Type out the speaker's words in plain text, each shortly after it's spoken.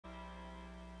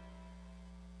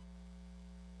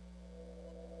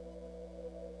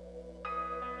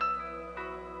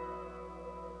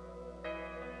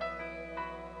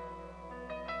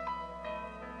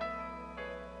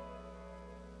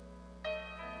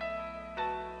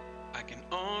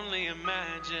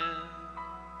imagine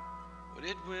what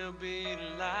it will be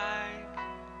like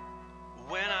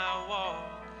when I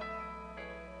walk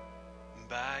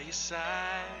by your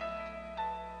side.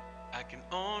 I can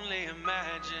only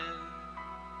imagine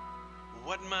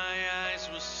what my eyes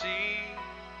will see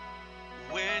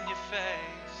when your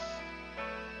face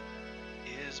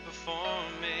is before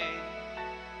me.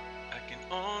 I can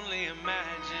only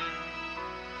imagine.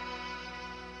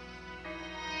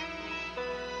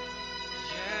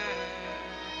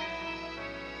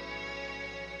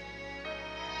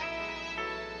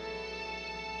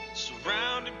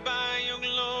 Surrounded by your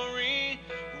glory,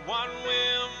 what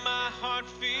will my heart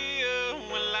feel?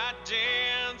 Will I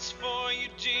dance for you,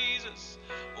 Jesus?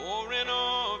 Or in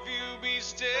awe of you be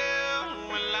still?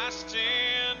 Will I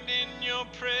stand in your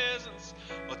presence?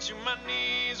 Or to my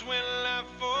knees will I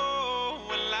fall?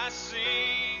 Will I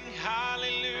sing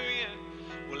hallelujah?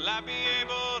 Will I be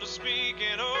able to speak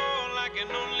at all? I can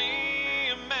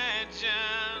only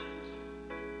imagine.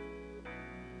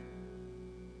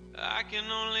 I can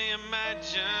only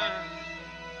imagine.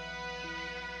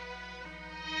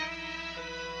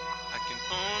 I can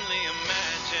only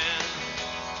imagine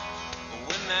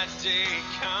when that day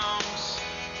comes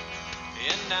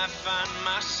and I find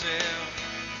myself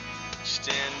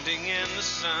standing in the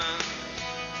sun.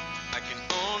 I can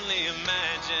only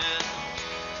imagine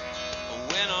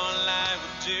when all I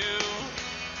would do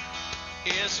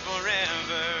is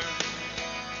forever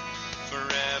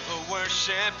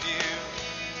worship you.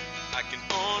 I can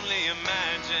only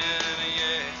imagine,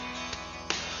 yeah.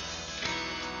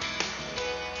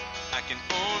 I can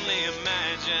only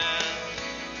imagine.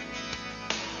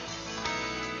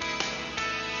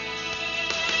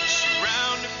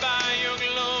 Surrounded by your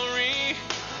glory,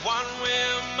 what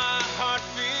will my heart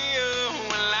feel?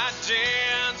 Will I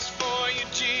dance for you,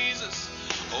 Jesus?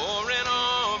 Or in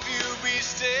awe of you be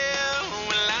still?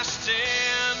 Will I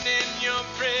stand in your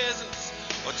presence?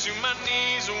 Or to my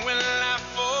knees will I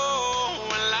fall?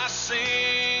 Will I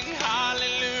sing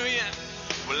hallelujah?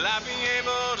 Will I be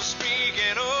able to speak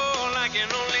at all? I can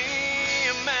only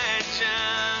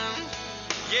imagine.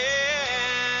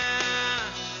 Yeah,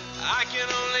 I can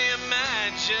only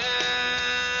imagine.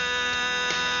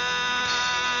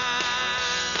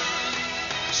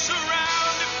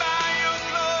 Surrounded by your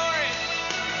glory,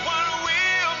 what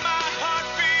will my heart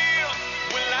feel?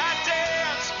 Will I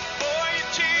dance for you,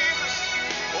 Jesus?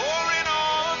 Or in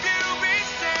awe of you be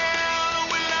still?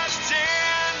 Will I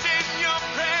stand in your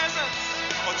presence?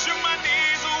 Or to my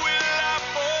knees will I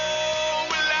fall?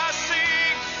 Will I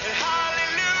sing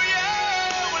hallelujah?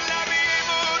 Will I be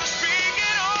able to speak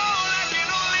at all? I can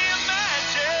only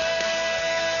imagine.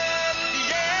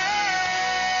 Yeah,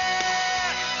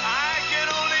 I can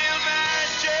only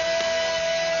imagine.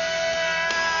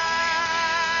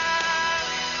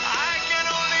 I can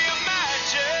only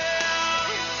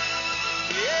imagine.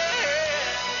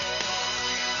 Yeah,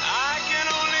 I can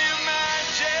only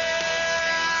imagine.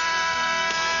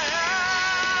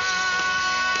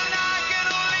 I can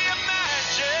only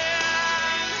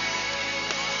imagine.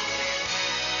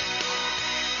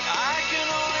 I can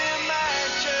only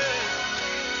imagine.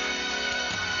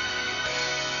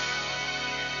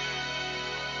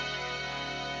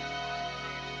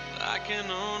 I can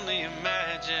only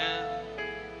imagine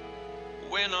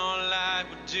when all I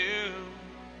would do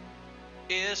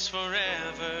is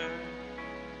forever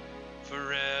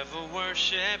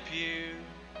worship you.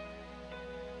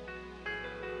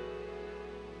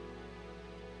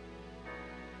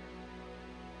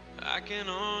 I can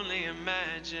only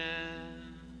imagine.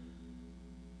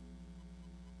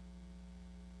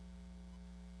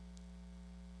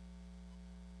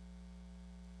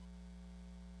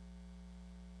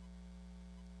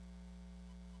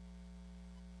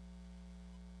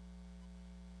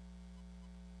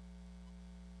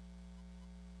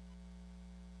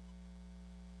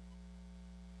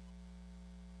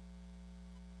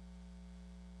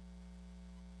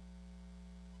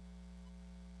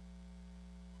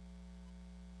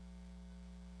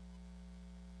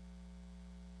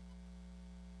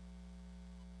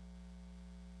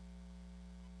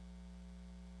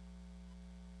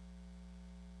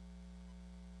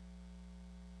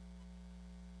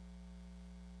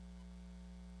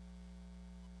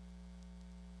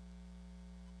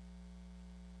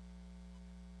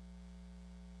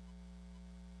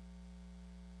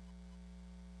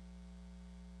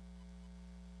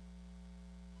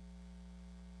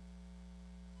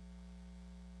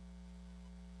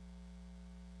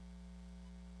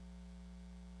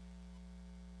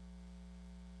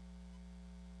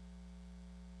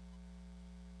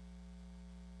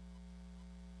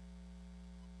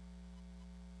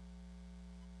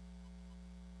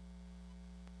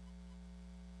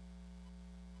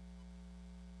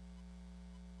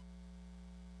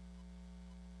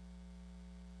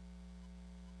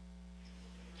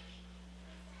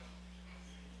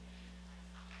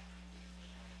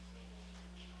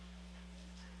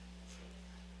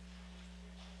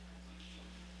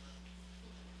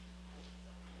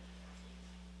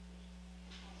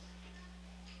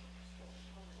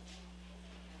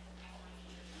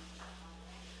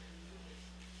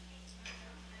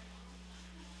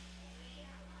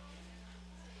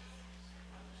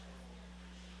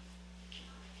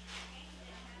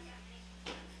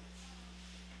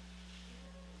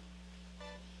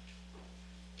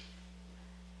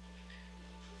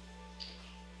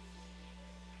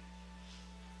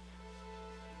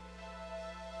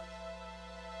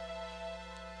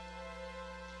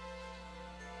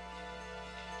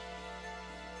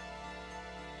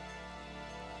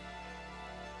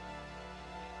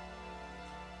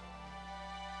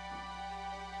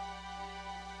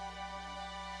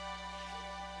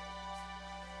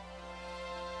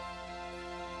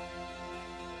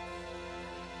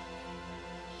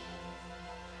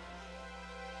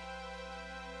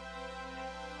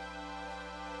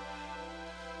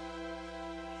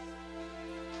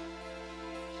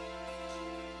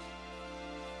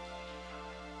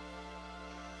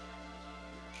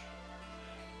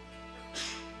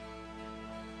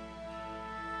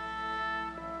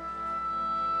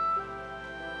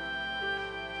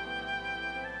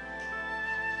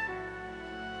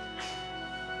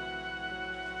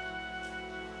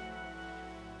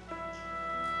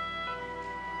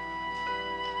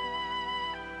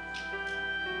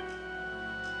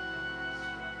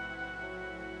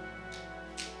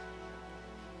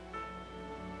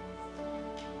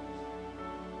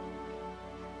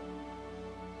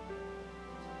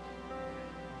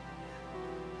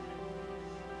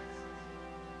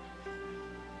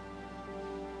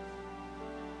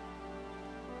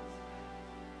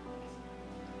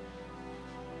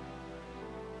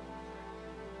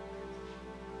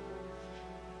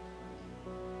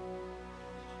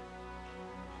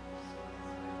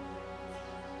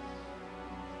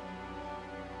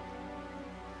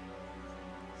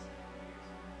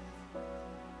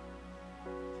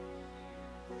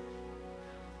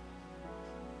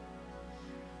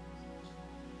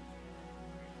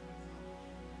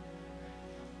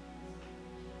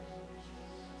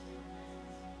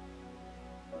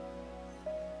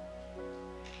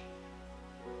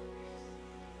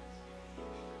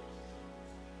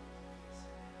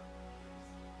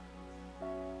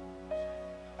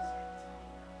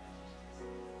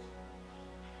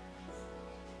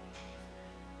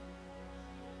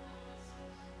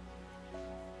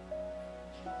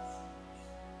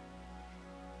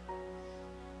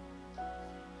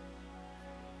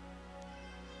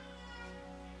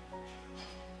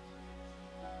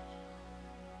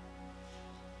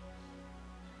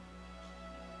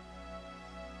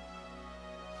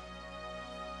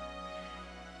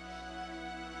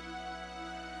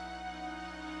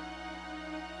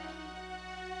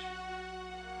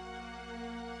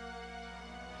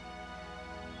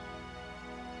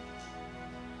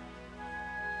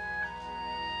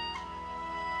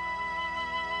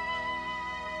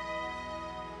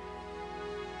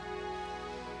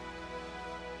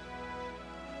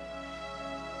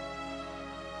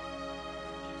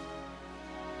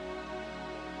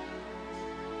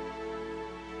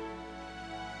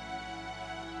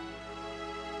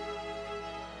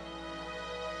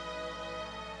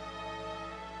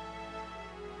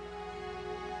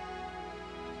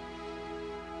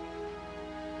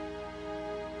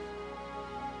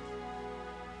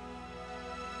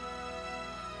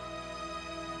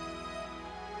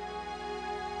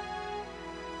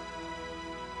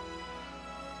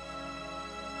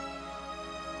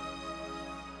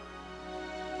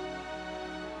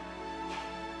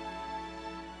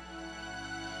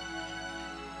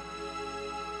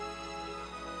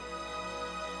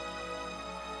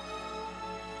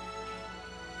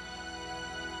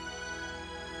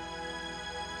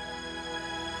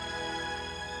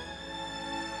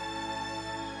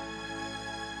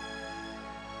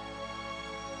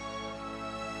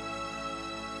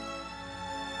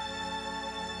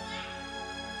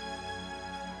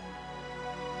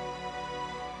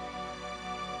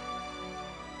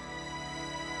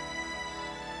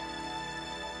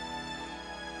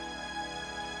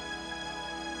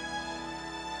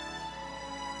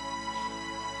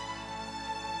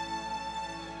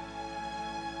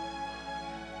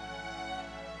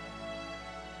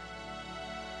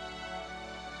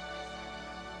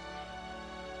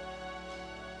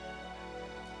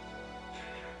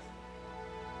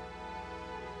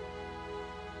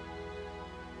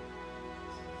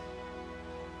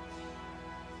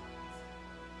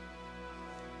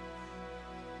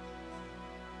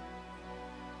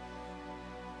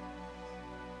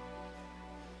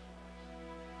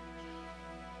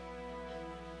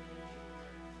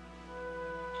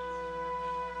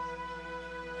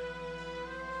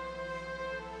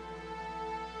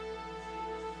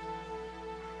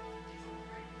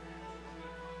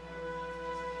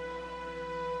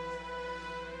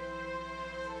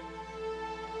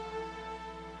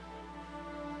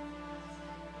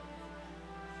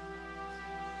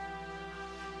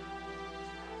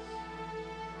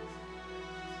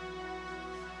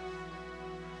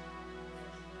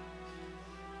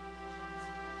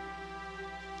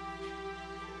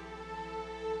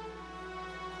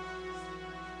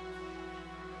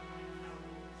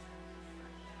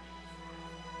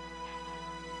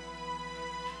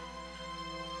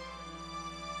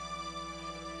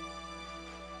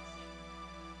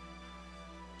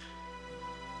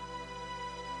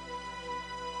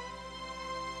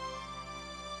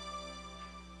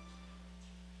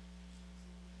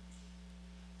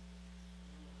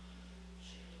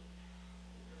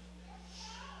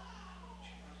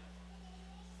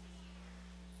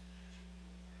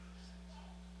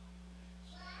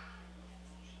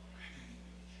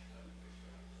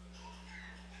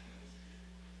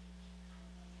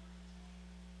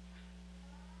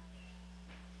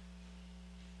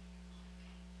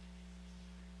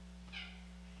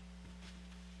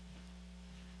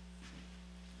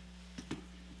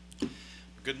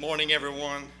 Good morning,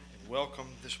 everyone, and welcome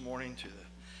this morning to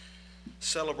the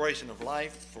celebration of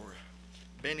life for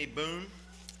Bennie Boone.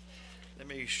 Let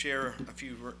me share a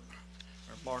few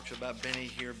remarks about Bennie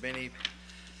here. Bennie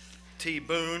T.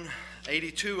 Boone,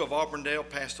 82, of Auburndale,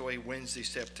 passed away Wednesday,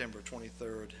 September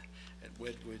 23rd at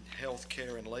Wedwood Health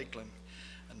Care in Lakeland.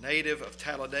 A native of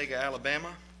Talladega,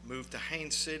 Alabama, moved to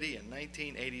Haines City in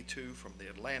 1982 from the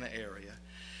Atlanta area.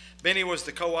 Bennie was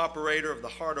the co-operator of the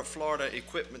Heart of Florida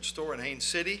equipment store in Haines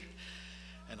City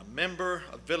and a member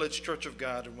of Village Church of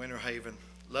God in Winter Haven,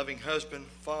 loving husband,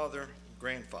 father, and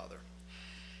grandfather.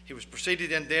 He was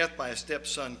preceded in death by his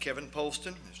stepson, Kevin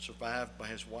Polston, survived by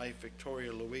his wife,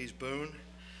 Victoria Louise Boone,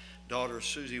 daughters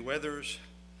Susie Weathers,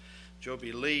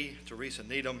 Joby Lee, Teresa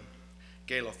Needham,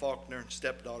 Gayla Faulkner,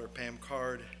 stepdaughter Pam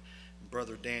Card,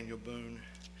 brother Daniel Boone,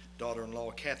 daughter-in-law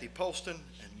Kathy Polston,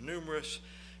 and numerous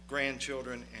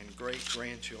grandchildren and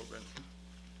great-grandchildren.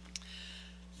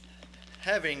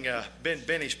 Having been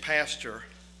Bennie's pastor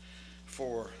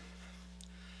for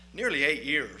nearly 8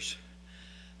 years,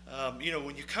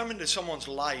 when you come into someone's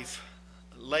life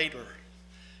later,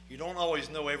 you don't always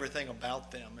know everything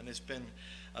about them, and it's been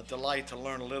a delight to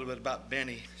learn a little bit about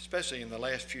Bennie, especially in the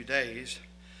last few days.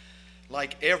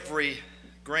 Like every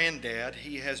granddad,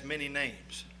 he has many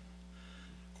names.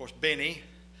 Of course, Bennie,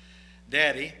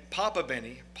 Daddy, Papa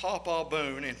Bennie, Pawpaw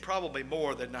Boone, and probably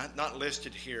more that are not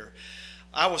listed here.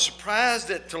 I was surprised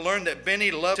to learn that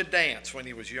Bennie loved to dance when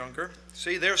he was younger.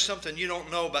 See, there's something you don't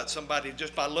know about somebody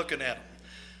just by looking at them.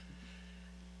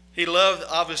 He loved,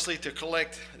 obviously, to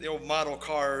collect the old model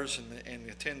cars and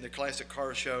attend the classic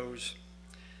car shows.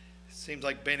 It seems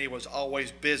like Bennie was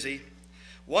always busy.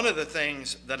 One of the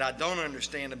things that I don't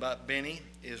understand about Bennie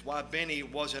is why Bennie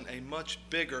wasn't a much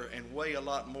bigger and way a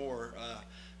lot more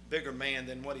bigger man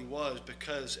than what he was,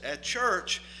 because at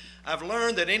church I've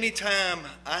learned that anytime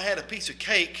I had a piece of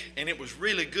cake and it was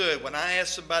really good, when I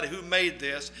asked somebody who made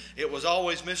this, it was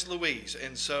always Miss Louise.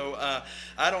 And so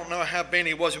I don't know how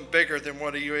Bennie wasn't bigger than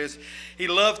what he is. He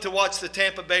loved to watch the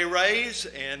Tampa Bay Rays,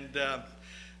 and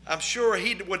I'm sure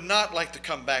he would not like to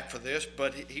come back for this,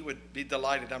 but he would be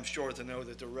delighted, I'm sure, to know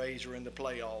that the Rays are in the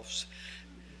playoffs.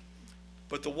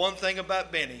 But the one thing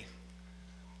about Bennie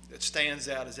that stands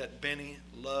out is that Bennie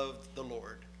loved the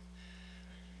Lord,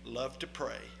 loved to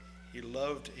pray. He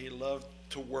loved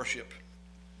to worship.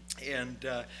 And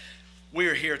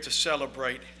we're here to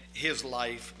celebrate his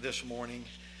life this morning.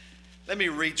 Let me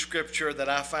read scripture that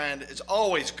I find is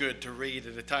always good to read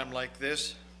at a time like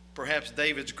this. Perhaps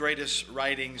David's greatest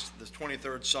writings, the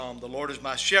 23rd Psalm. The Lord is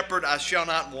my shepherd, I shall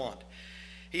not want.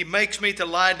 He makes me to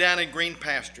lie down in green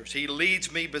pastures. He leads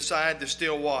me beside the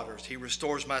still waters. He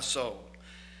restores my soul.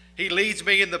 He leads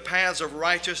me in the paths of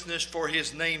righteousness for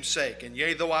his name's sake. And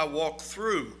yea, though I walk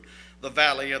through the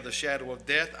valley of the shadow of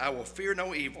death, I will fear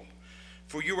no evil.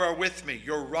 For you are with me,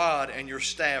 your rod and your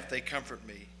staff, they comfort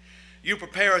me. You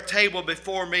prepare a table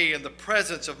before me in the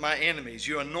presence of my enemies.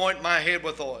 You anoint my head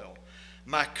with oil.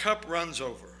 My cup runs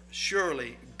over.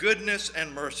 Surely goodness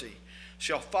and mercy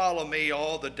shall follow me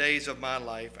all the days of my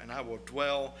life, and I will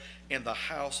dwell in the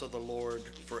house of the Lord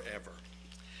forever.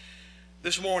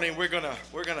 This morning we're gonna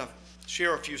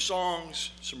share a few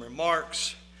songs, some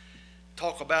remarks,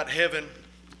 talk about heaven,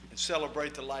 and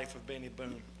celebrate the life of Bennie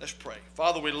Boone. Let's pray.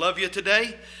 Father, we love you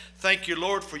today. Thank you,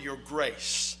 Lord, for your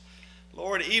grace.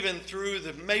 Lord, even through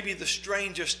maybe the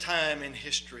strangest time in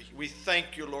history, we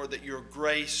thank you, Lord, that your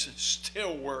grace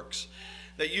still works,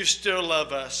 that you still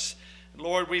love us.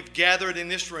 Lord, we've gathered in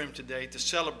this room today to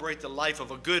celebrate the life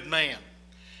of a good man.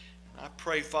 I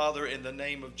pray, Father, in the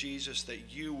name of Jesus,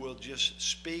 that you will just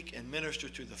speak and minister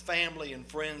to the family and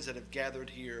friends that have gathered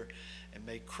here, and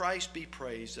may Christ be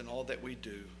praised in all that we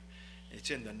do.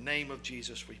 It's in the name of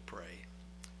Jesus we pray.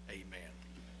 Amen.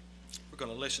 We're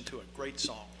going to listen to a great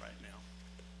song right now.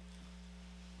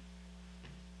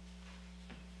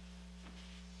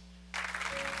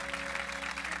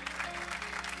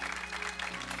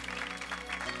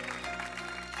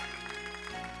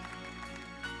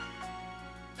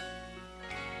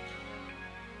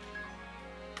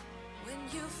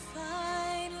 You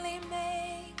finally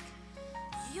make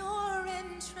your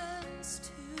entrance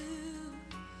to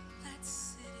that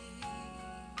city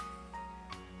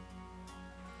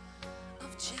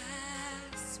of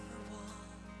jasper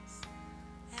walls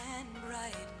and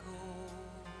bright gold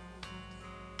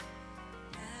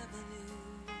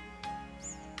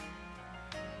avenues,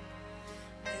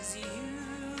 as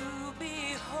you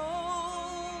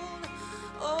behold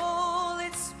all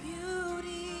its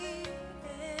beauty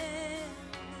and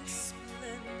splendor.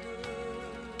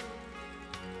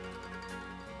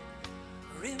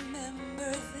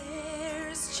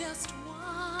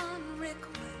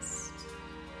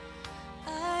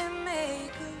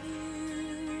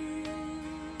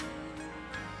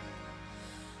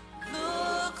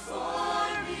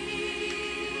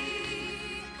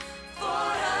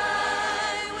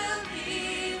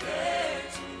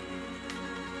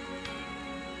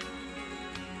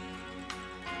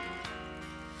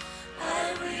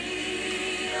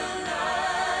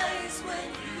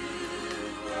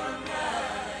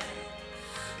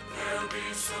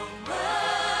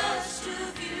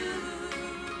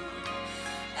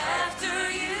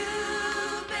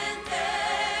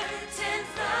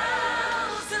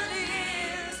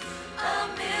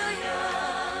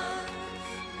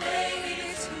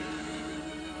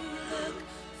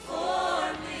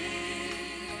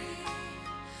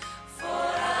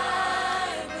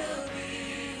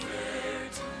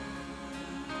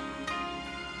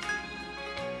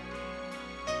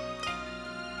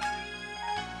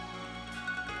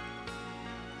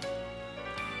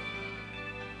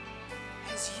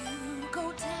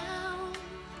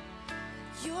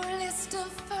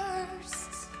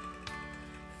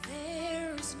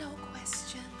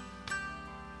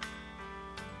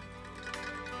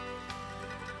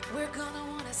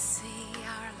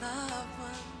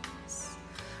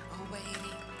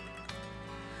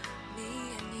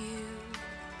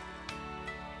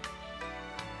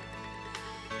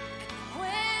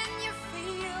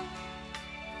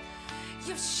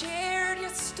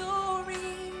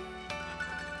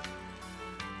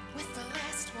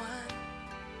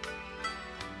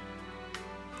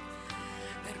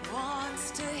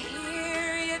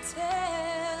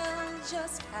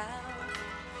 just how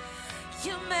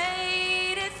you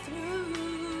made it through.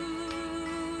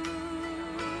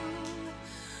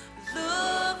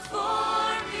 Look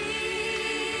for me.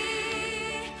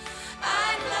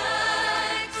 I'd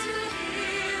like to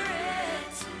hear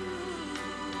it too.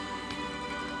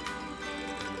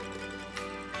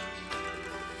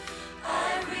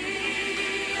 I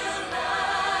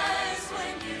realize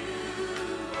when you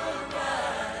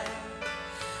arrive,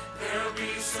 there'll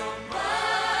be so much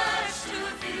to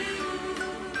view.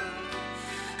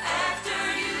 After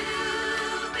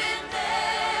you've been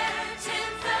there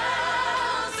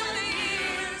 10,000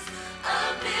 years, a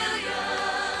million,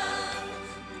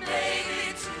 maybe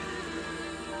two.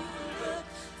 Look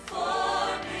for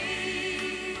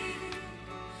me,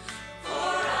 for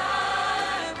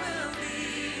I will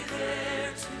be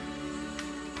there too.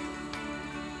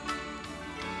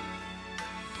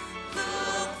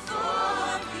 Look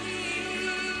for me,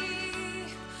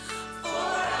 for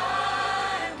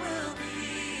I will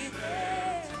be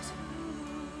there too.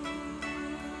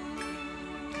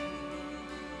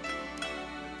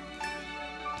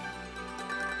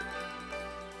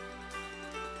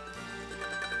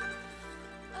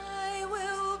 I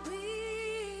will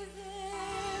be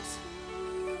there too.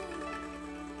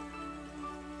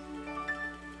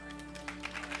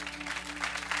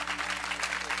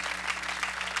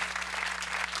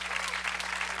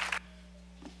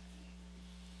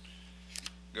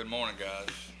 Good morning, guys.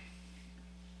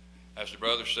 As the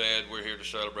brother said, we're here to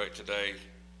celebrate today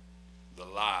the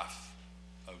life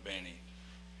of Bennie.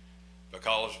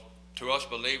 Because to us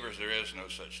believers, there is no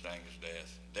such thing as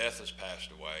death. Death has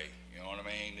passed away. You know what I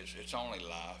mean? It's only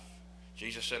life.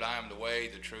 Jesus said, I am the way,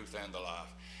 the truth, and the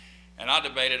life. And I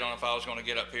debated on if I was going to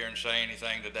get up here and say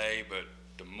anything today, but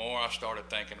the more I started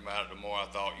thinking about it, the more I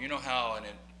thought, you know how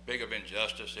big of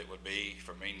injustice it would be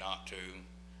for me not to?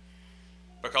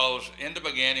 Because in the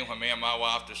beginning, when me and my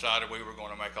wife decided we were going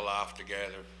to make a life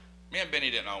together, me and Bennie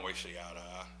didn't always see eye to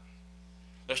eye.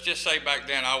 Let's just say back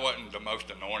then I wasn't the most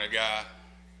anointed guy,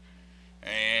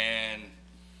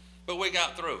 but we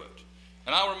got through it.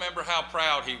 And I remember how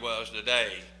proud he was the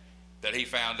day that he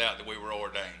found out that we were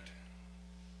ordained.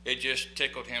 It just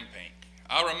tickled him pink.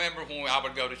 I remember when I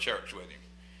would go to church with him.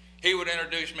 He would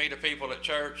introduce me to people at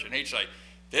church, and he'd say,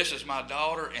 this is my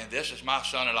daughter, and this is my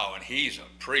son-in-law, and he's a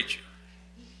preacher.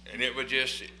 And it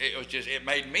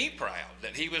made me proud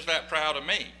that he was that proud of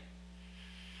me.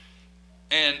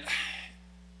 And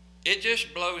it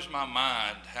just blows my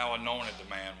mind how anointed the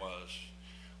man was.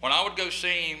 When I would go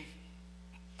see him,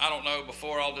 I don't know,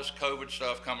 before all this COVID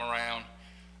stuff come around,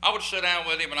 I would sit down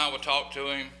with him and I would talk to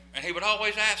him, and he would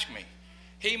always ask me.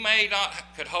 He may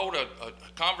not could hold a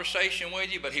conversation with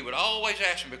you, but he would always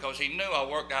ask me because he knew I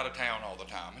worked out of town all the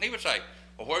time. And he would say,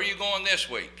 well, where are you going this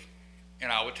week?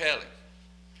 And I would tell him.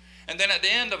 And then at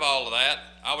the end of all of that,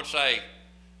 I would say,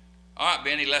 all right,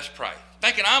 Bennie, let's pray.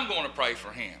 Thinking I'm going to pray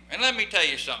for him. And let me tell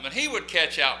you something. He would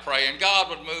catch out praying. God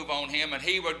would move on him, and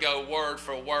he would go word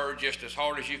for word just as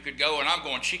hard as you could go. And I'm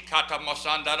going,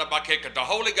 the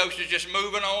Holy Ghost is just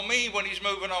moving on me when he's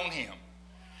moving on him.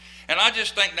 And I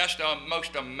just think that's the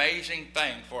most amazing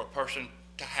thing for a person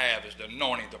to have is the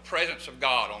anointing, the presence of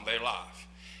God on their life.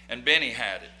 And Bennie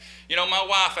had it. You know, my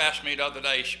wife asked me the other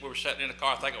day, we were sitting in the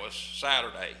car, I think it was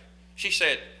Saturday. She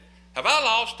said, have I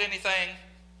lost anything?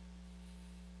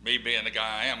 Me being the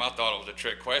guy I am, I thought it was a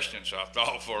trick question, so I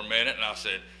thought for a minute, and I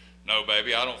said, no,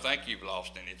 baby, I don't think you've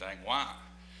lost anything. Why?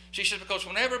 She says, because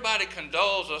when everybody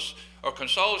condoles us or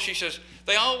consoles, she says,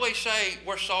 they always say,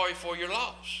 we're sorry for your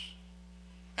loss.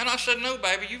 And I said, no,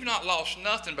 baby, you've not lost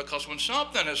nothing, because when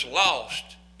something is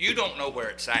lost, you don't know where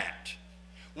it's at.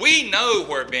 We know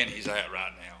where Bennie's at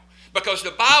right now, because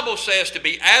the Bible says to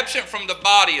be absent from the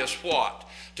body is what?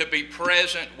 To be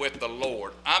present with the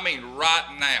Lord. I mean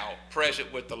right now,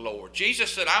 present with the Lord.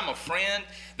 Jesus said, I'm a friend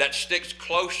that sticks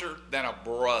closer than a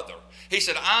brother. He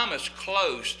said, I'm as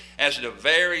close as the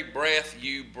very breath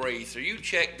you breathe. So you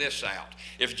check this out.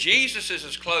 If Jesus is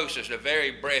as close as the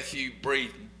very breath you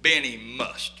breathe, Bennie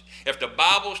must. If the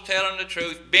Bible's telling the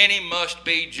truth, Bennie must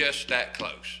be just that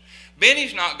close.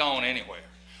 Bennie's not gone anywhere.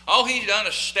 All he's done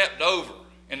is stepped over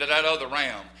into that other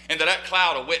realm, into that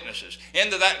cloud of witnesses,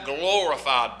 into that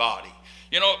glorified body.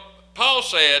 You know, Paul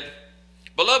said,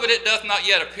 beloved, it doth not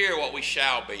yet appear what we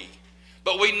shall be.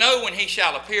 But we know when he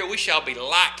shall appear, we shall be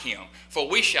like him, for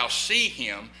we shall see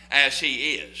him as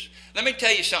he is. Let me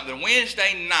tell you something.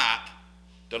 Wednesday night,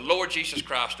 the Lord Jesus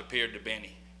Christ appeared to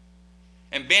Bennie.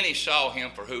 And Bennie saw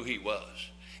him for who he was.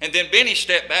 And then Bennie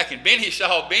stepped back, and Bennie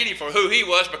saw Bennie for who he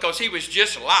was, because he was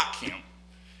just like him.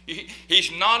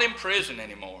 He's not in prison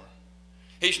anymore.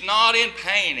 He's not in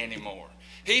pain anymore.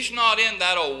 He's not in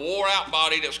that old wore-out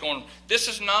body that's going, this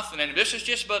is nothing, and this is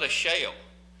just but a shell.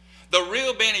 The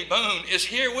real Bennie Boone is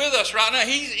here with us right now.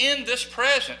 He's in this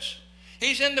presence.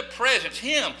 He's in the presence.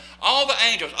 Him, all the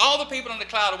angels, all the people in the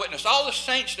cloud of witness, all the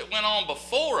saints that went on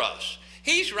before us.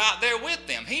 He's right there with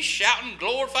them. He's shouting,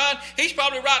 glorified. He's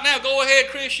probably right now, go ahead,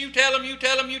 Chris, you tell him, you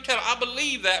tell him, you tell him. I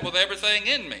believe that with everything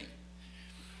in me.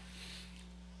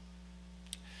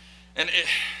 And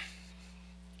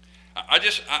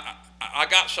I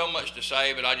got so much to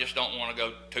say, but I just don't want to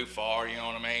go too far, you know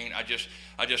what I mean? I just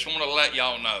want to let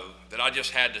y'all know that I just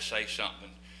had to say something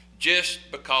just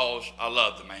because I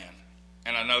love the man.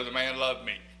 And I know the man loved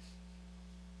me.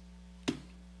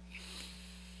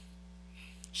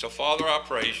 So, Father, I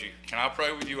praise you. Can I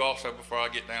pray with you also before I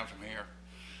get down from here?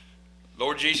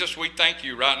 Lord Jesus, we thank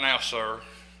you right now, sir.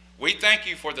 We thank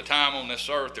you for the time on this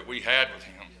earth that we had with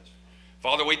him.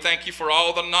 Father, we thank you for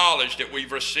all the knowledge that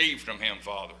we've received from him,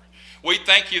 Father. We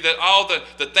thank you that all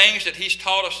the things that he's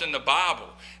taught us in the Bible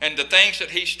and the things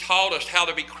that he's taught us how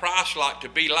to be Christ-like, to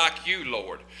be like you,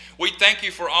 Lord. We thank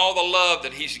you for all the love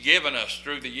that he's given us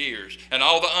through the years and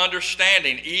all the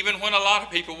understanding, even when a lot of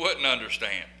people wouldn't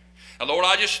understand. And Lord,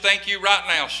 I just thank you right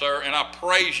now, sir, and I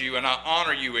praise you and I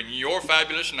honor you in your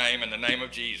fabulous name, in the name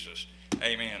of Jesus.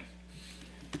 Amen.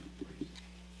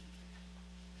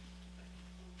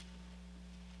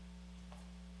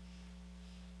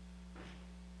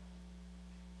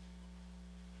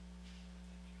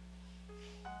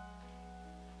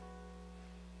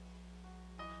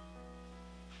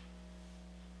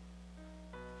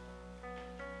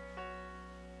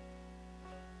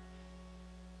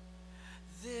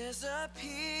 There's a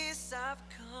peace I've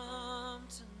come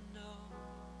to know,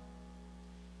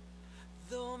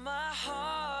 though my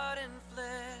heart and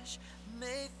flesh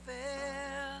may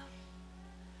fail.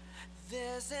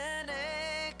 There's an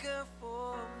anchor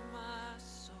for my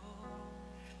soul.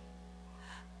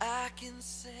 I can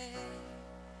say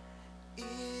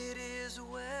it is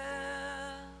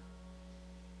well.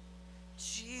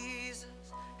 Jesus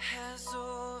has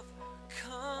overcome,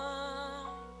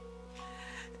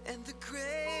 and the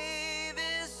grave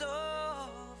is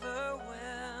overwhelmed.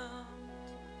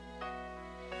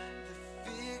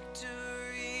 The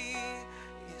victory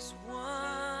is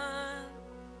won.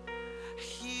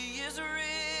 He is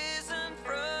risen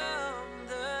from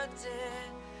the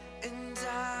dead, and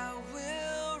I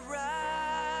will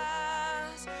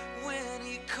rise when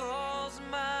he calls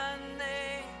my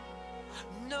name.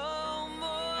 No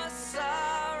more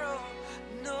sorrow,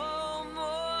 no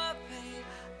more pain.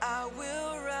 I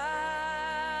will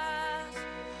rise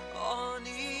on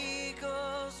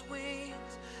eagle's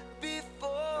wings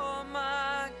before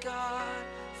my God.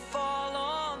 Fall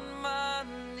on my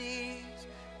knees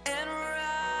and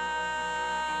rise.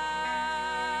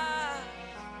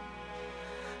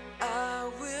 I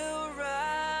will rise.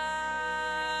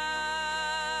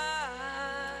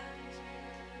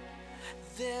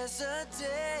 There's a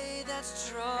day that's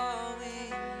drawing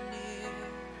near,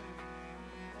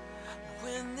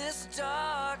 when this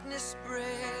darkness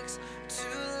breaks to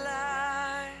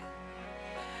light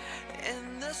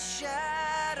and the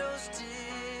shadows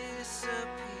disappear,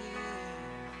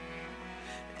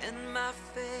 and my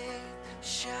faith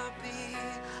shall be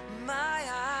my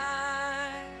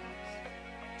eyes.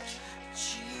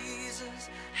 Jesus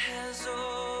has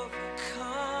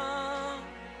overcome,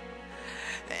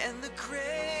 and the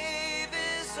grave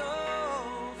is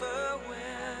overwhelmed.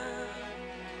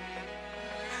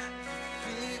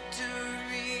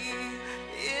 Victory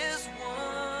is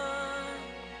won.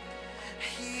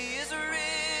 He is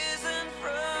risen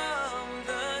from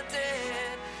the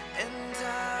dead, and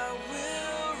I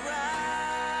will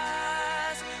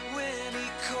rise when he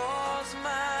calls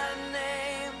my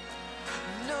name.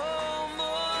 No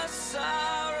more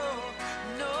sorrow,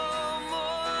 no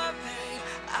more pain.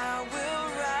 I will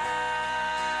rise.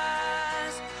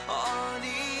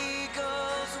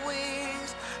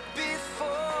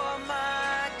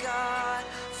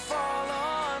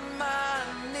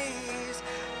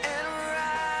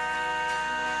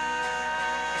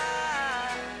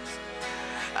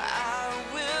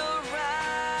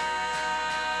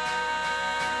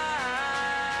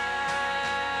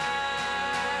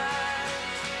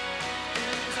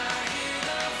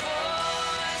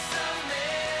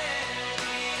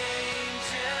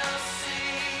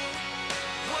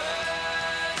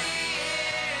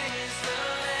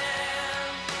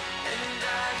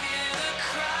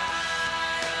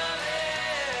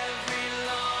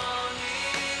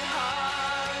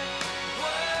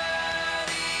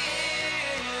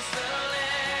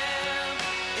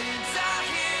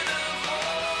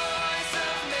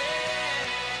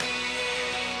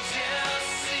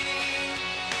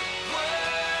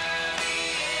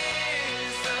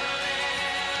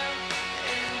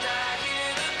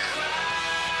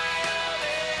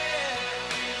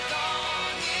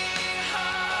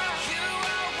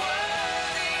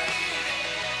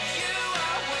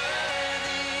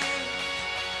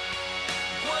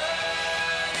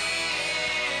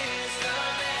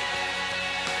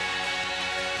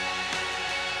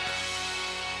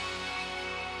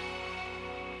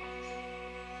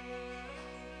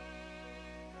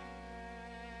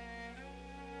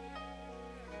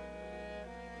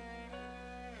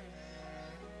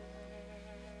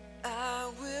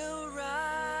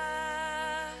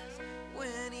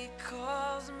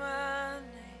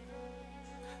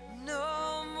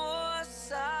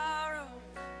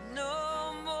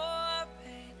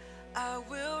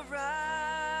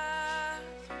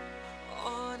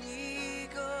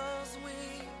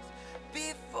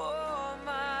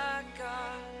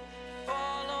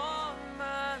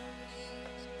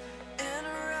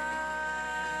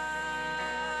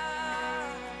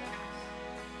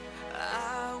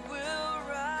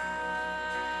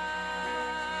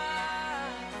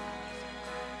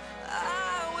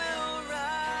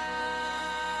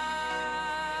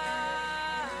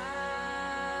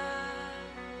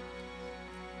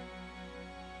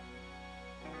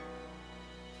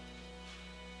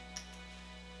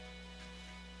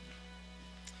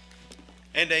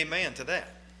 And amen to that.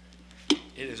 It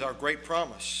is our great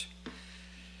promise.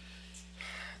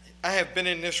 I have been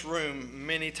in this room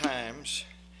many times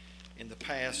in the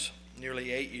past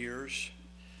nearly 8 years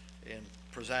and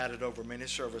presided over many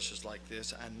services like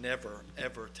this. I never,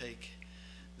 ever take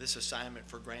this assignment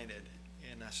for granted.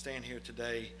 And I stand here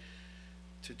today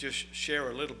to just share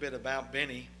a little bit about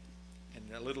Bennie and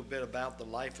a little bit about the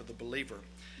life of the believer.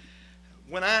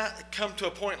 When I come to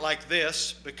a point like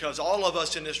this, because all of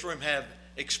us in this room have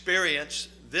experienced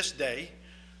this day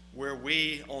where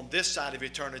we, on this side of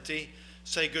eternity,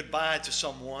 say goodbye to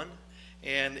someone,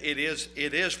 and it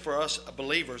is for us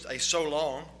believers a so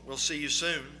long, we'll see you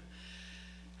soon.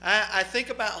 I think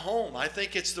about home. I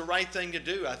think it's the right thing to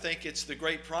do. I think it's the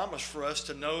great promise for us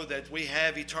to know that we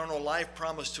have eternal life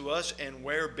promised to us, and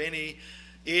where Bennie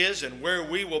is and where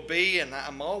we will be. And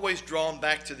I'm always drawn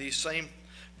back to these same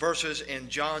verses in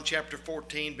John chapter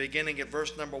 14, beginning at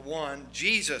verse number 1.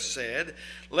 Jesus said,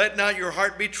 "Let not your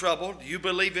heart be troubled. You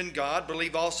believe in God,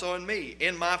 believe also in me.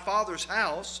 In my Father's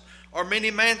house are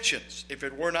many mansions. If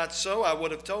it were not so, I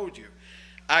would have told you.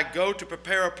 I go to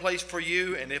prepare a place for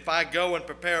you, and if I go and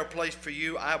prepare a place for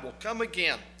you, I will come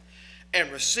again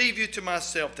and receive you to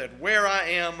myself, that where I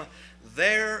am,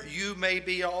 there you may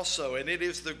be also." And it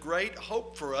is the great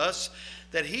hope for us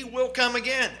that he will come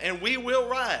again and we will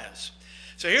rise.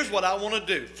 So here's what I want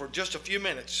to do for just a few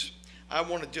minutes. I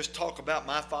want to just talk about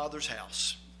my Father's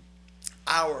house,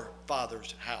 our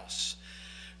Father's house.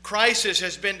 Crisis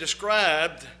has been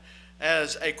described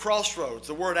as a crossroads.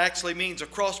 The word actually means a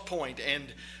cross point.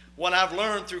 And what I've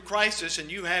learned through crisis,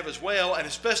 and you have as well, and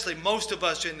especially most of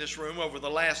us in this room over the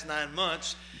last 9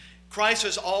 months,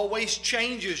 crisis always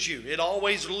changes you. It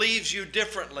always leaves you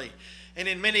differently. And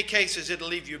in many cases, it'll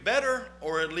leave you better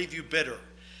or it'll leave you bitter.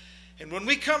 And when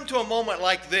we come to a moment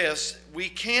like this, we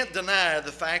can't deny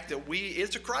the fact that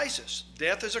it's a crisis.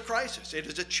 Death is a crisis. It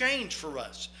is a change for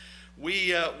us.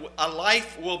 A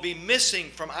life will be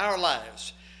missing from our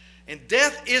lives. And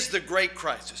death is the great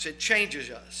crisis. It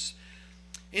changes us.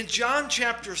 In John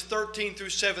chapters 13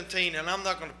 through 17, and I'm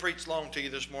not going to preach long to you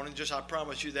this morning, just I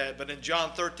promise you that, but in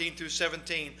John 13 through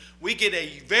 17, we get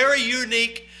a very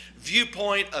unique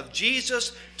viewpoint of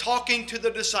Jesus talking to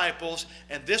the disciples,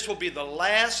 and this will be the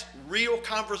last real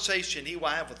conversation he will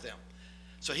have with them.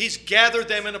 So he's gathered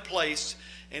them in a place,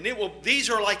 and these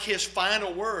are like his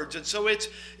final words. And so it's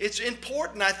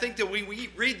important, I think, that we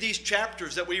read these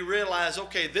chapters, that we realize,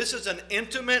 okay, this is an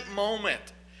intimate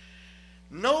moment.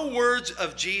 No words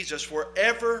of Jesus were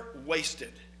ever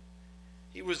wasted.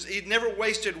 He never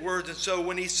wasted words. And so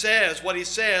when he says what he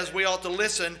says, we ought to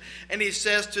listen. And he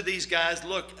says to these guys,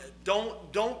 look,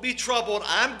 don't be troubled.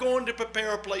 I'm going to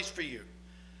prepare a place for you.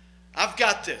 I've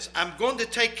got this. I'm going to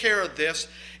take care of this.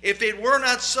 If it were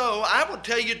not so, I would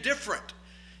tell you different.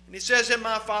 And he says, in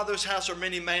my Father's house are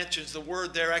many mansions. The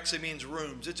word there actually means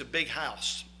rooms. It's a big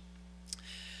house.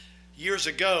 Years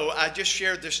ago, I just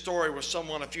shared this story with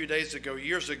someone a few days ago.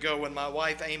 Years ago, when my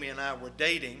wife Amy and I were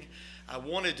dating, I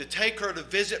wanted to take her to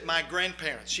visit my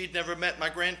grandparents. She'd never met my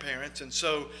grandparents, and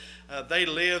so they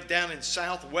lived down in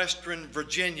southwestern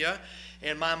Virginia.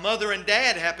 And my mother and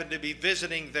dad happened to be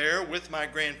visiting there with my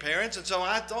grandparents. And so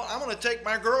I thought, I'm going to take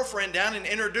my girlfriend down and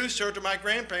introduce her to my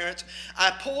grandparents.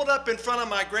 I pulled up in front of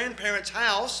my grandparents'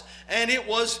 house, and it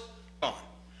was gone.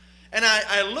 And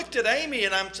I looked at Amy,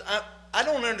 and I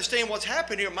don't understand what's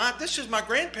happened here. This is my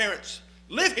grandparents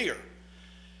live here.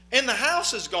 And the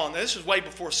house is gone. Now, this is way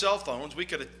before cell phones. We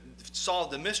could have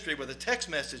solved the mystery with a text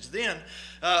message then.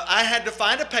 I had to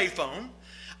find a payphone.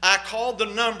 I called the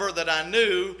number that I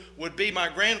knew would be my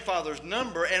grandfather's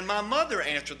number, and my mother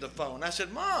answered the phone. I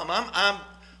said, Mom,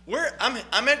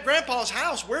 I'm at Grandpa's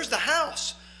house. Where's the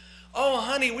house? Oh,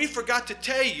 honey, we forgot to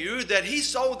tell you that he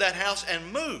sold that house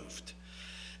and moved.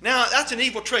 Now, that's an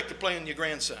evil trick to play on your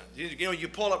grandson. You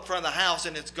pull up in front of the house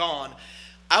and it's gone.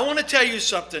 I want to tell you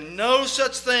something. No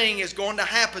such thing is going to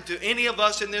happen to any of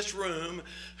us in this room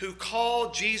who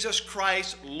call Jesus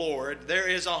Christ Lord. There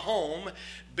is a home.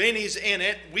 Bennie's in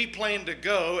it. We plan to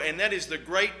go, and that is the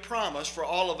great promise for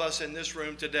all of us in this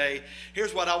room today.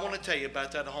 Here's what I want to tell you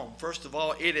about that home. First of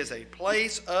all, it is a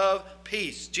place of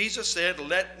peace. Jesus said,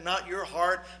 let not your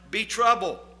heart be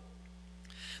troubled.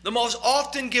 The most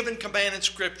often given command in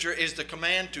Scripture is the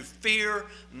command to fear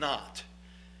not.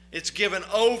 It's given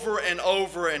over and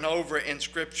over and over in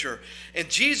Scripture. And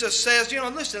Jesus says,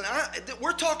 listen,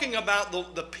 we're talking about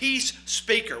the peace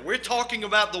speaker. We're talking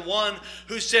about the one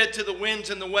who said to the winds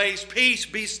and the waves, peace,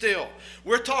 be still.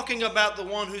 We're talking about the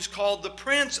one who's called the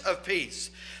Prince of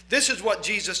Peace. This is what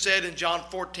Jesus said in John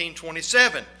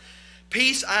 14:27.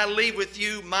 Peace I leave with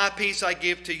you, my peace I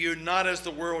give to you, not as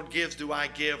the world gives do I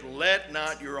give. Let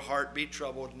not your heart be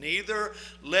troubled, neither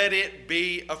let it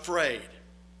be afraid.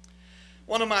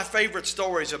 One of my favorite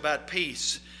stories about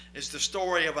peace is the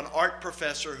story of an art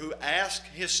professor who asked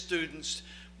his students,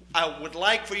 I would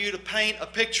like for you to paint a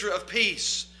picture of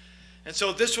peace. And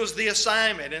so this was the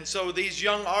assignment. And so these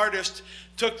young artists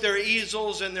took their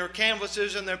easels and their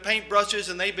canvases and their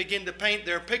paintbrushes and they began to paint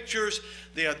their pictures.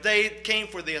 The day came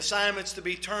for the assignments to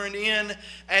be turned in.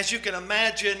 As you can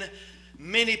imagine,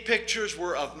 many pictures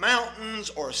were of mountains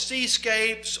or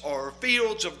seascapes or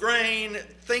fields of grain,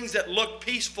 things that looked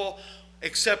peaceful,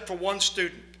 except for one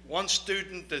student. One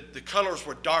student, the colors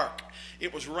were dark.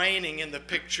 It was raining in the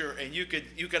picture, and you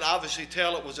could obviously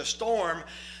tell it was a storm.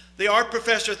 The art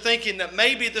professor, thinking that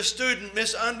maybe the student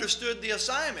misunderstood the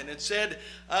assignment and said,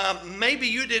 maybe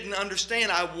you didn't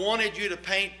understand. I wanted you to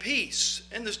paint peace.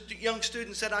 And the young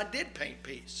student said, I did paint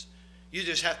peace. You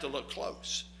just have to look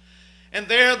close. And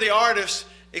there the artist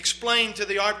explained to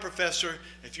the art professor,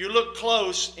 if you look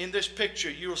close in this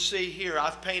picture, you'll see here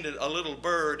I've painted a little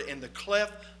bird in the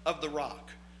cleft of the rock.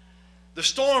 The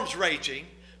storm's raging,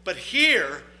 but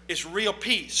here is real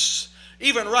peace.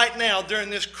 Even right now, during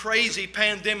this crazy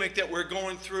pandemic that we're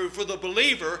going through, for the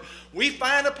believer, we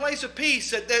find a place of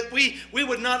peace that we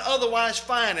would not otherwise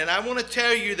find. And I want to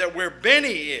tell you that where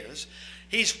Bennie is,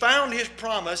 he's found his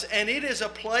promise, and it is a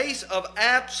place of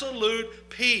absolute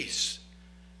peace.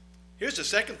 Here's the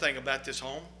second thing about this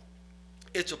home.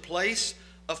 It's a place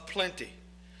of plenty.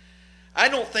 I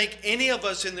don't think any of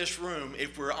us in this room,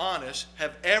 if we're honest,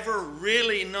 have ever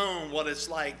really known what it's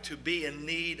like to be in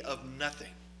need of nothing.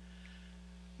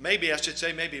 Maybe I should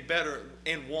say maybe better,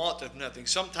 in want of nothing.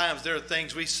 Sometimes there are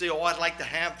things we see, oh, I'd like to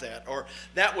have that, or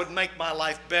that would make my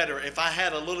life better if I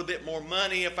had a little bit more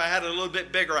money, if I had a little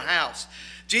bit bigger house.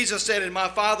 Jesus said, in my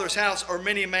Father's house are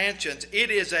many mansions. It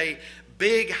is a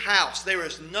big house. There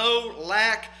is no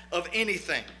lack of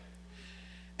anything.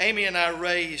 Amy and I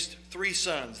raised 3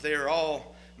 sons. They are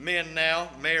all men now,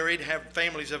 married, have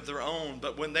families of their own.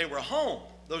 But when they were home,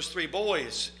 those 3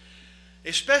 boys,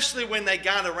 especially when they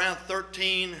got around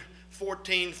 13,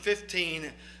 14,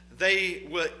 15, they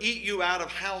would eat you out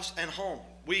of house and home.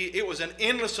 It was an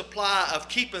endless supply of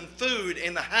keeping food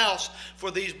in the house for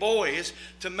these boys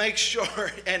to make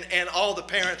sure, and all the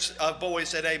parents of boys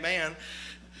said amen.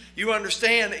 You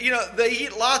understand, they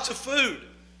eat lots of food.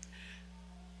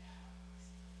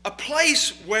 A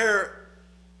place where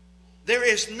there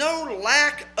is no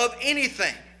lack of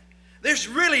anything. There's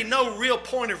really no real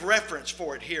point of reference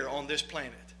for it here on this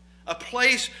planet. A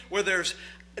place where this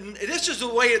is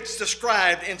the way it's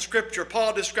described in Scripture.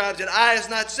 Paul describes it, eye has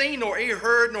not seen, nor ear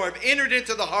heard, nor have entered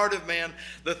into the heart of man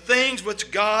the things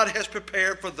which God has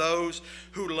prepared for those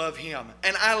who love him.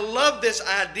 And I love this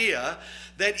idea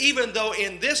that even though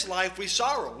in this life we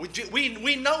sorrow,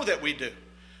 we know that we do.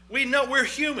 We know we're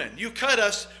human. You cut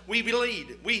us, we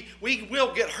bleed. We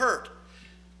will get hurt.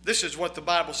 This is what the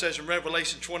Bible says in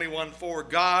Revelation 21:4.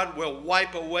 God will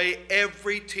wipe away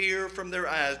every tear from their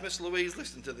eyes. Miss Louise,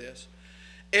 listen to this.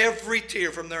 Every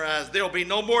tear from their eyes. There will be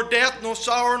no more death, no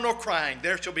sorrow, no crying.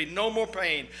 There shall be no more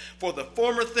pain, for the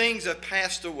former things have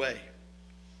passed away.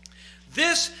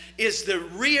 This is the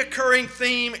reoccurring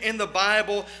theme in the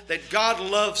Bible, that God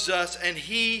loves us and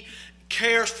he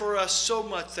cares for us so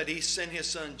much that he sent his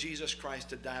son Jesus Christ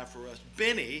to die for us.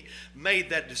 Bennie made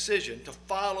that decision to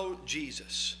follow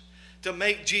Jesus, to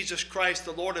make Jesus Christ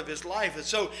the Lord of his life. And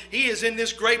so he is in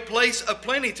this great place of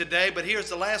plenty today, but here's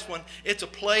the last one. It's a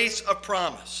place of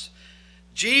promise.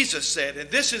 Jesus said, and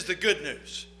this is the good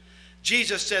news,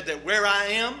 Jesus said that where I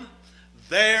am,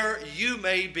 there you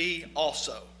may be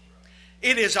also.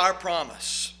 It is our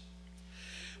promise.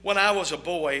 When I was a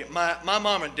boy, my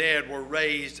mom and dad were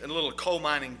raised in a little coal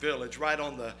mining village right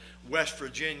on the West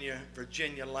Virginia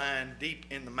line, deep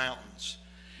in the mountains.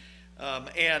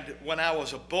 And when I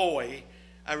was a boy,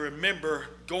 I remember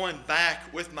going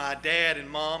back with my dad and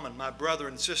mom and my brother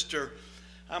and sister.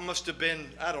 I must have been,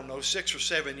 6 or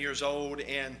 7 years old,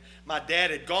 and my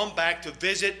dad had gone back to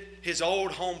visit his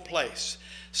old home place.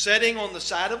 Sitting on the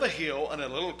side of a hill in a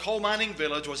little coal mining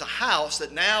village was a house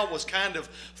that now was kind of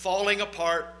falling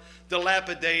apart,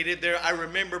 dilapidated. I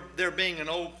remember there being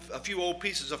a few old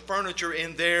pieces of furniture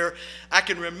in there. I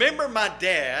can remember my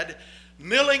dad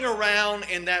milling around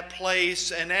in that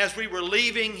place, and as we were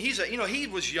leaving, he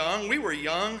was young, we were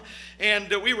young,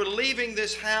 and we were leaving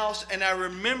this house, and I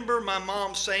remember my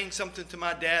mom saying something to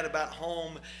my dad about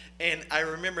home, and I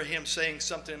remember him saying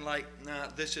something like, "Nah,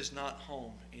 this is not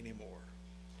home anymore."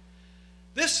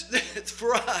 This,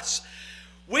 for us,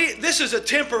 This is a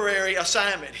temporary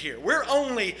assignment here. We're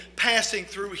only passing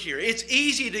through here. It's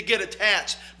easy to get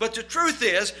attached, but the truth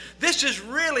is, this is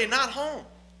really not home.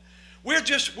 We're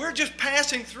just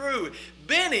passing through.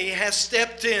 Bennie has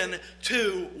stepped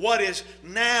into what is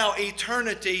now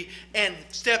eternity and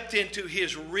stepped into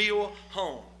his real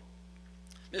home.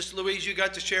 Miss Louise, you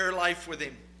got to share life with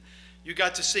him. You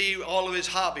got to see all of his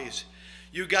hobbies.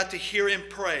 You got to hear him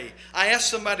pray. I asked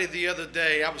somebody the other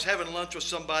day, I was having lunch with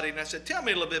somebody, and I said, tell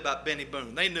me a little bit about Bennie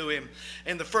Boone. They knew him.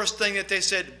 And the first thing that they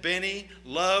said, Bennie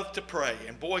loved to pray.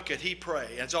 And boy, could he pray.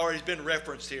 It's already been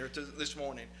referenced here this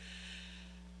morning.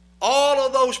 All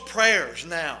of those prayers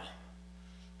now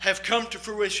have come to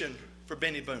fruition for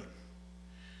Bennie Boone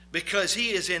because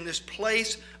he is in this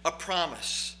place of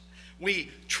promise.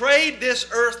 We trade this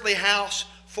earthly house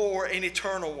for an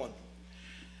eternal one.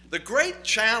 The great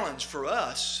challenge for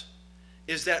us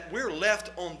is that we're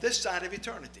left on this side of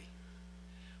eternity.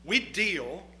 We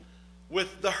deal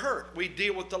with the hurt. We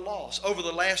deal with the loss. Over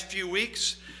the last few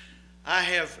weeks,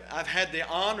 I've had the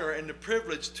honor and the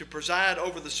privilege to preside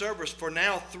over the service for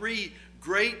now 3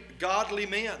 great godly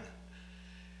men.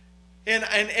 And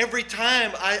every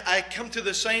time I come to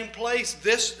the same place,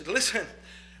 listen,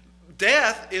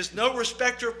 death is no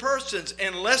respecter of persons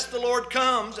unless the Lord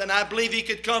comes, and I believe he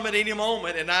could come at any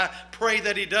moment, and I pray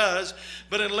that he does.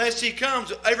 But unless he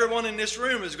comes, everyone in this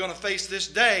room is going to face this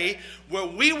day where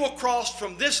we will cross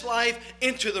from this life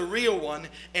into the real one,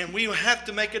 and we will have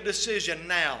to make a decision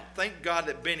now. Thank God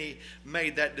that Bennie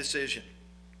made that decision.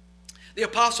 The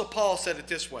Apostle Paul said it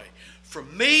this way, for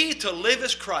me to live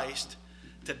is Christ,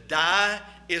 to die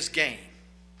is gain.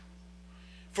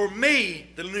 For me,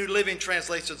 the New Living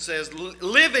Translation says,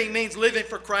 living means living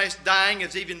for Christ, dying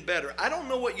is even better. I don't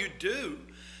know what you do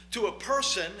to a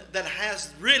person that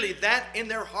has really that in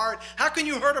their heart. How can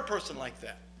you hurt a person like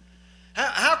that?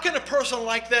 How can a person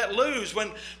like that lose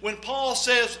when Paul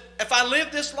says, if I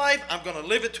live this life, I'm going to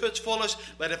live it to its fullest,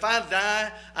 but if I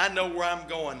die, I know where I'm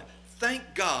going. Thank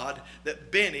God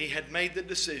that Bennie had made the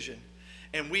decision,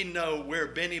 and we know where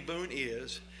Bennie Boone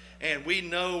is. And we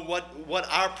know what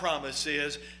our promise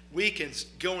is. We can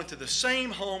go into the same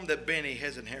home that Bennie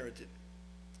has inherited.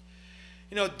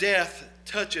 You know, death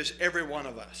touches every one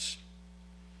of us.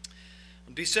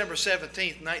 On December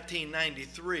 17th,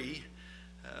 1993,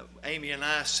 Amy and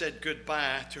I said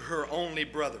goodbye to her only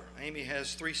brother. Amy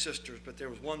has 3 sisters, but there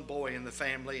was one boy in the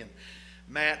family, and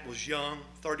Matt was young,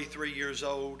 33 years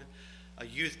old. A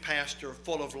youth pastor,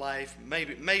 full of life,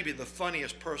 maybe the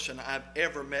funniest person I've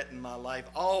ever met in my life,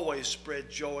 always spread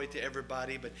joy to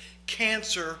everybody, but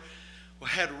cancer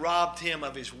had robbed him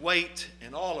of his weight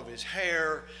and all of his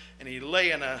hair, and he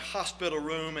lay in a hospital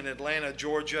room in Atlanta,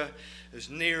 Georgia. It was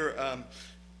near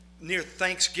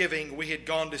Thanksgiving. We had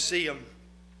gone to see him,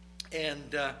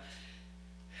 and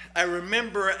I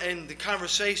remember in the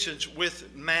conversations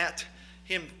with Matt,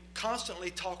 him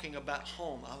constantly talking about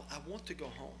home. I want to go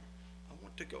home.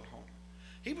 To go home.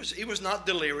 He was not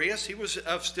delirious. He was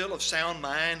still of sound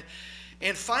mind.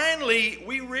 And finally,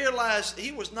 we realized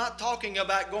he was not talking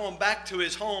about going back to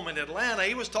his home in Atlanta.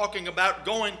 He was talking about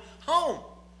going home.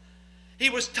 He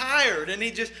was tired, and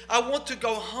I want to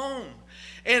go home.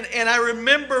 And I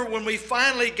remember when we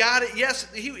finally got it,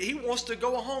 yes, he wants to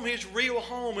go home, his real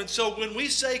home. And so when we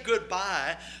say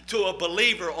goodbye to a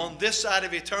believer on this side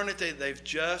of eternity, they've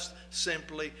just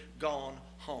simply gone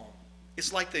home.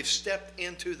 It's like they've stepped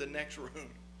into the next room.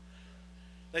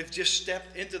 They've just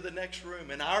stepped into the next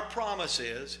room. And our promise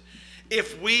is,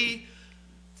 if we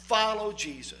follow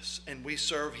Jesus and we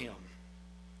serve him,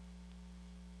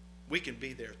 we can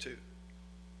be there too.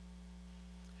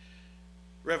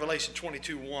 Revelation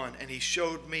 22:1, and he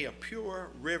showed me a pure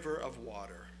river of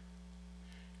water,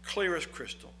 clear as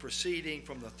crystal, proceeding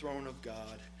from the throne of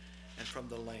God and from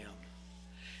the Lamb.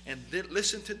 And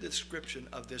listen to the description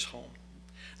of this home.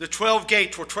 The 12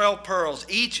 gates were 12 pearls.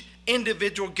 Each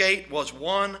individual gate was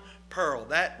 1 pearl.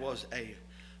 That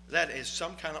is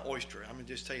some kind of oyster. I'm going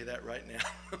to just tell you that right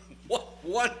now.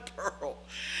 One pearl.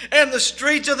 And the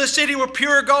streets of the city were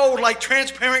pure gold, like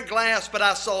transparent glass, but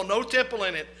I saw no temple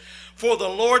in it. For the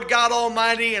Lord God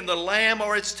Almighty and the Lamb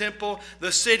are its temple.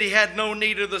 The city had no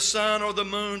need of the sun or the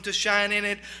moon to shine in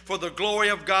it, for the glory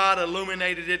of God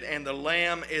illuminated it, and the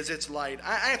Lamb is its light.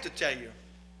 I have to tell you,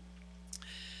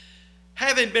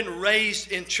 having been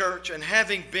raised in church and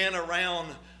having been around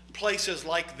places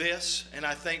like this, and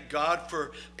I thank God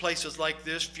for places like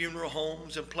this, funeral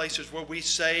homes and places where we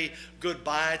say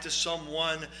goodbye to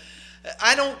someone,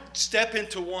 I don't step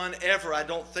into one ever, I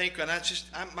don't think, and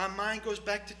my mind goes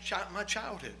back to my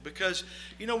childhood. Because,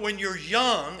 you know, when you're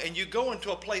young and you go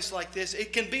into a place like this,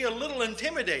 it can be a little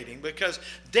intimidating because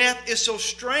death is so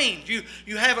strange.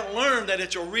 You haven't learned that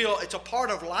it's a part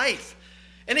of life.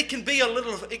 And it can be a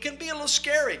little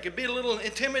scary. It can be a little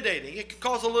intimidating. It can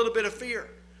cause a little bit of fear.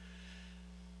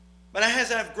 But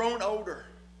as I've grown older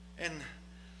and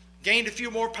gained a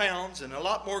few more pounds and a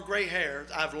lot more gray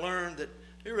hairs, I've learned that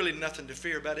there's really nothing to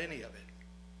fear about any of it.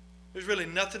 There's really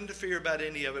nothing to fear about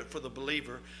any of it for the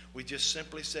believer. We just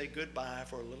simply say goodbye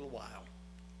for a little while.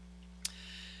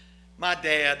 My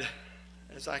dad,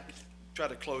 as I try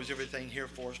to close everything here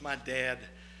for us, my dad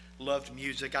loved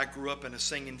music. I grew up in a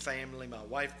singing family. My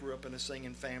wife grew up in a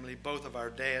singing family. Both of our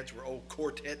dads were old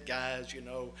quartet guys, you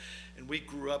know, and we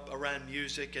grew up around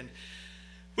music. And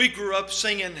we grew up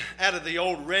singing out of the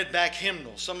old redback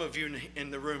hymnal. Some of you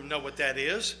in the room know what that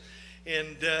is.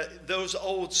 And those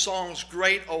old songs,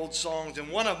 great old songs. And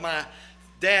one of my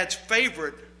dad's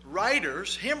favorite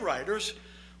writers, hymn writers,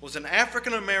 was an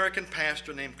African-American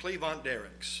pastor named Cleavant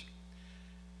Derricks.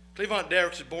 Cleavant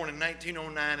Derricks was born in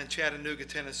 1909 in Chattanooga,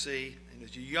 Tennessee. And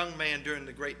was a young man during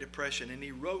the Great Depression. And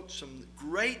he wrote some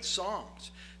great songs.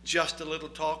 Just a Little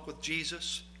Talk with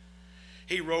Jesus.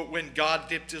 He wrote When God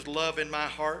Dipped His Love in My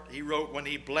Heart. He wrote When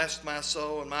He Blessed My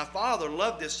Soul. And my father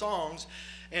loved his songs.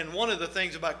 And one of the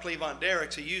things about Cleavant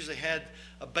Derricks, he usually had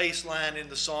a bass line in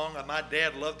the song. My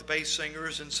dad loved bass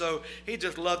singers, and so he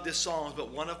just loved his songs.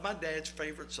 But one of my dad's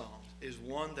favorite songs is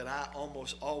one that I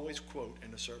almost always quote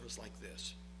in a service like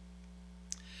this.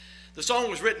 The song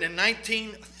was written in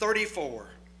 1934.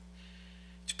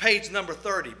 It's page number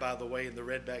 30, by the way, in the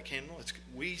redback hymnal. It's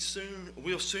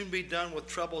we'll soon be done with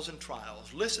troubles and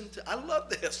trials. I love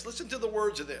this. Listen to the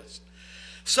words of this.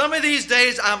 Some of these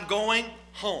days I'm going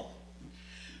home,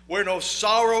 where no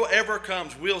sorrow ever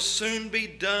comes. We'll soon be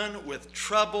done with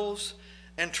troubles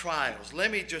and trials.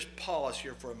 Let me just pause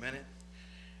here for a minute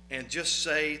and just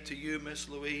say to you, Miss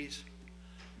Louise,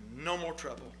 no more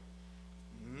trouble,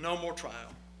 no more trial,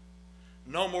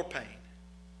 no more pain.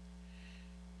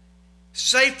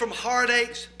 Safe from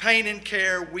heartaches, pain, and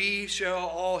care, we shall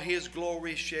all His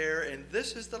glory share. And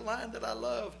this is the line that I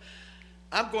love.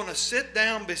 I'm going to sit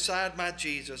down beside my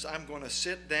Jesus. I'm going to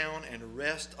sit down and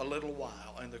rest a little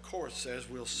while. And the chorus says,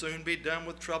 we'll soon be done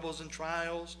with troubles and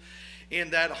trials.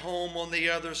 In that home on the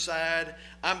other side,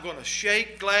 I'm going to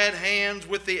shake glad hands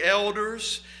with the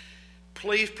elders.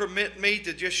 Please permit me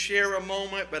to just share a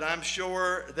moment, but I'm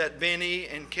sure that Bennie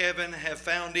and Kevin have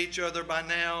found each other by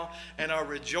now and are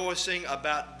rejoicing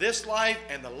about this life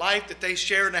and the life that they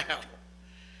share now.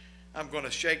 I'm going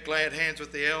to shake glad hands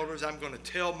with the elders. I'm going to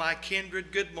tell my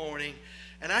kindred good morning.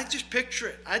 And I just picture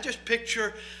it. I just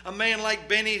picture a man like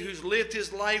Bennie who's lived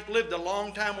his life, lived a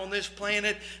long time on this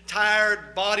planet,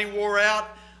 tired, body wore out.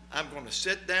 I'm going to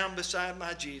sit down beside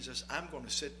my Jesus. I'm going to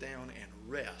sit down and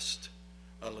rest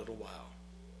a little while.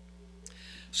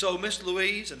 So, Miss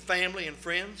Louise and family and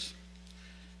friends,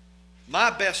 my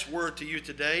best word to you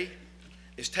today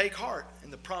is take heart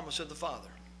in the promise of the Father.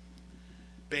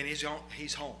 Bennie's home.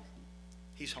 He's home.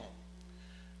 He's home.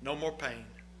 No more pain.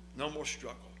 No more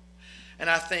struggle. And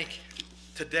I think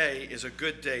today is a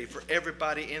good day for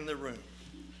everybody in the room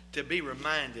to be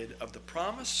reminded of the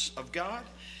promise of God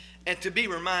and to be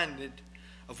reminded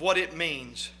of what it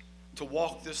means to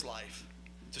walk this life,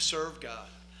 to serve God.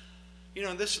 You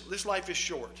know, this life is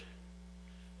short.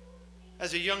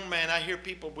 As a young man, I hear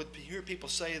people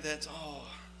say that, oh,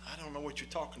 I don't know what you're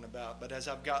talking about. But as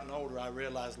I've gotten older, I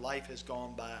realize life has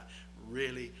gone by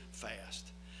really fast.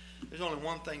 There's only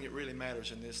one thing that really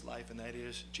matters in this life, and that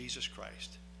is Jesus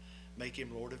Christ. Make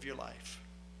Him Lord of your life.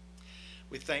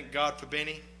 We thank God for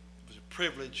Bennie. It was a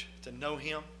privilege to know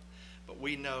him, but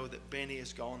we know that Bennie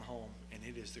has gone home, and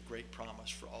it is the great promise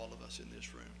for all of us in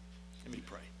this room. Let me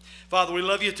pray. Father, we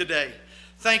love you today.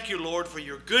 Thank you, Lord, for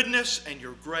your goodness and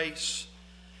your grace.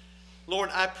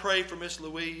 Lord, I pray for Miss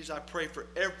Louise. I pray for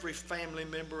every family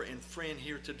member and friend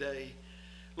here today.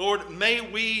 Lord, may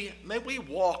we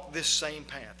walk this same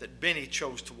path that Bennie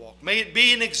chose to walk. May it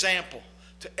be an example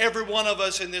to every one of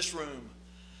us in this room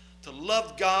to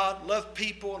love God, love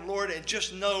people, and Lord, and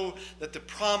just know that the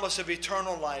promise of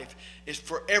eternal life is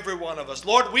for every one of us.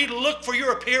 Lord, we look for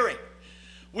your appearing.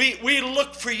 We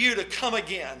look for you to come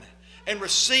again and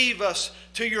receive us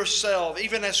to yourself,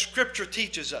 even as Scripture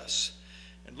teaches us.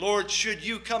 And Lord, should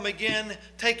you come again,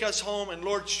 take us home. And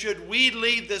Lord, should we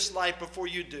leave this life before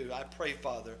you do, I pray,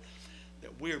 Father,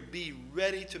 that we'll be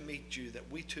ready to meet you,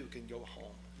 that we too can go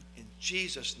home. In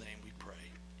Jesus' name we pray.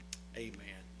 Amen.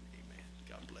 Amen.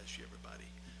 God bless you, everybody.